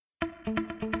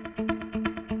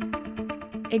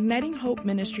Igniting Hope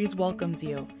Ministries welcomes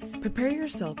you. Prepare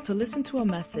yourself to listen to a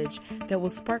message that will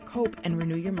spark hope and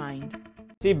renew your mind.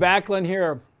 Steve Backlund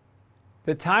here.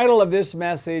 The title of this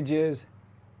message is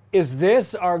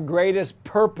this our greatest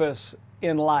purpose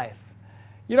in life?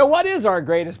 You know, what is our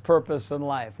greatest purpose in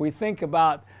life? We think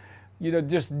about,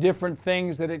 just different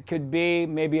things that it could be,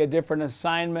 maybe a different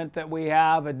assignment that we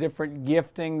have, a different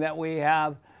gifting that we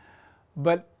have.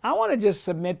 But I want to just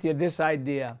submit to you this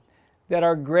idea that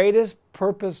our greatest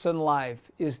purpose in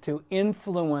life is to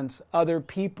influence other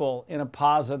people in a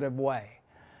positive way.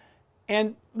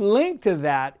 And linked to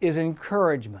that is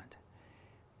encouragement.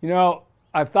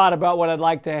 I've thought about what I'd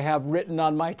like to have written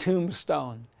on my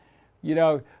tombstone.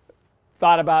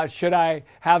 Thought about, should I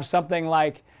have something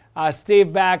like Steve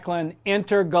Backlund,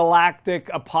 intergalactic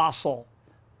apostle,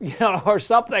 or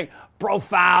something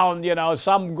profound,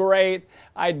 some great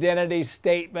identity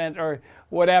statement or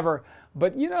whatever.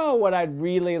 But you know what I'd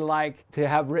really like to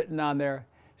have written on there?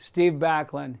 Steve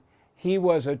Backlund, he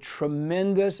was a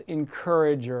tremendous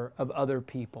encourager of other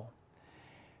people.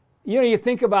 You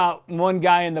think about one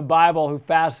guy in the Bible who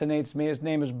fascinates me. His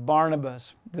name is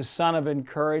Barnabas, the son of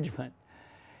encouragement.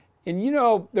 And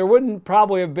there wouldn't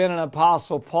probably have been an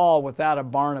Apostle Paul without a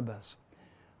Barnabas.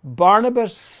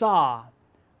 Barnabas saw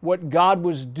what God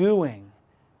was doing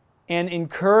and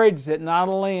encouraged it not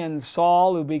only in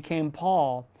Saul, who became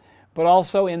Paul, but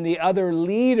also in the other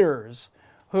leaders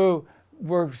who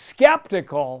were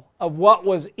skeptical of what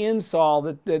was in Saul,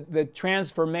 the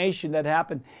transformation that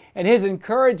happened. And his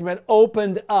encouragement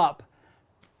opened up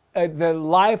the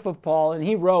life of Paul, and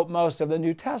he wrote most of the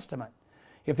New Testament.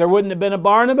 If there wouldn't have been a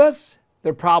Barnabas,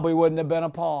 there probably wouldn't have been a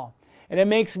Paul. And it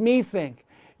makes me think,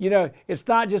 it's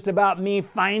not just about me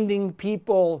finding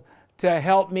people to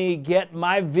help me get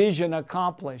my vision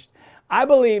accomplished. I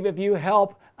believe if you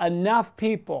help enough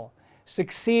people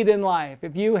succeed in life,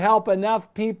 if you help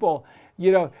enough people,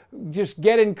 just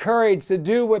get encouraged to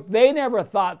do what they never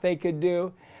thought they could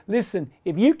do. Listen,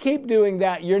 if you keep doing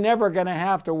that, you're never going to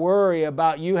have to worry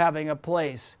about you having a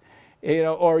place,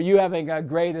 or you having a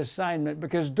great assignment,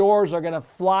 because doors are going to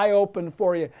fly open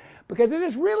for you. Because it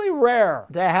is really rare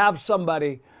to have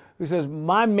somebody who says,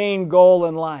 my main goal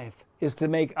in life is to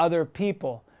make other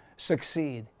people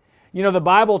succeed. The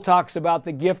Bible talks about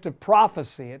the gift of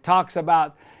prophecy. It talks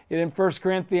about it in 1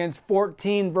 Corinthians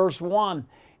 14, verse 1.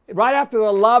 Right after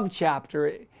the love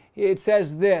chapter, it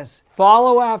says this: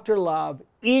 follow after love,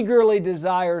 eagerly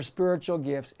desire spiritual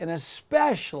gifts, and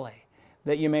especially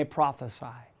that you may prophesy.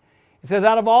 It says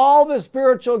out of all the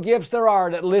spiritual gifts there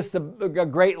are, that lists a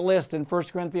great list in 1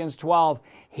 Corinthians 12,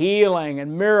 healing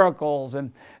and miracles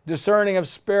and discerning of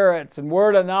spirits and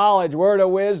word of knowledge, word of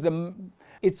wisdom.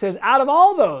 It says out of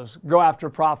all those, go after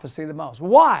prophecy the most.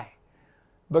 Why?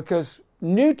 Because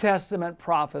New Testament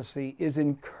prophecy is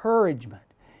encouragement.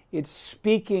 It's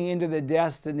speaking into the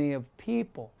destiny of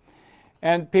people.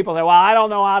 And people say, well, I don't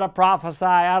know how to prophesy.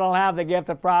 I don't have the gift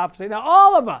of prophecy. Now,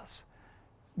 all of us,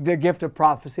 the gift of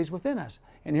prophecy is within us.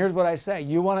 And here's what I say.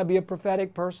 You want to be a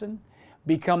prophetic person?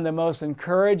 Become the most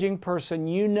encouraging person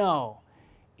you know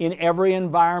in every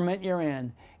environment you're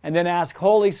in. And then ask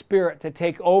Holy Spirit to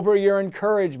take over your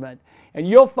encouragement. And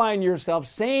you'll find yourself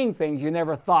saying things you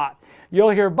never thought.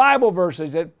 You'll hear Bible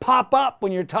verses that pop up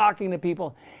when you're talking to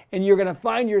people. And you're going to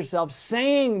find yourself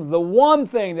saying the one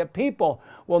thing that people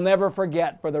will never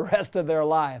forget for the rest of their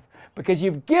life. Because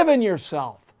you've given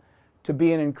yourself to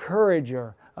be an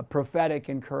encourager, a prophetic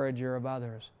encourager of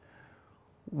others.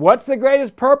 What's the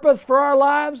greatest purpose for our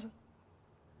lives?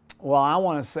 Well, I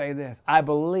want to say this. I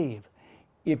believe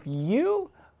if you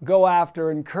go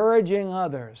after encouraging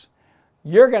others,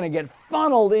 you're going to get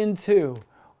funneled into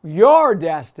your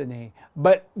destiny,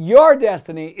 but your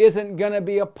destiny isn't going to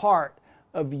be a part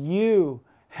of you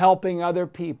helping other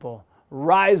people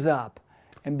rise up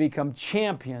and become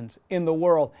champions in the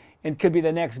world. It could be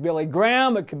the next Billy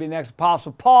Graham, it could be the next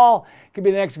Apostle Paul, it could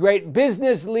be the next great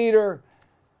business leader.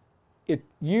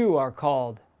 You are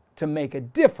called to make a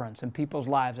difference in people's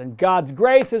lives, and God's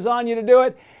grace is on you to do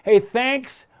it. Hey,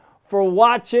 thanks for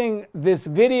watching this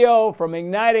video from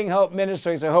Igniting Hope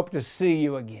Ministries. I hope to see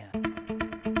you again.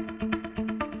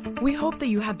 We hope that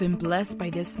you have been blessed by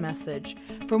this message.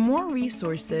 For more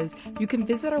resources, you can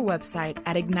visit our website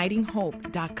at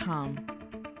ignitinghope.com.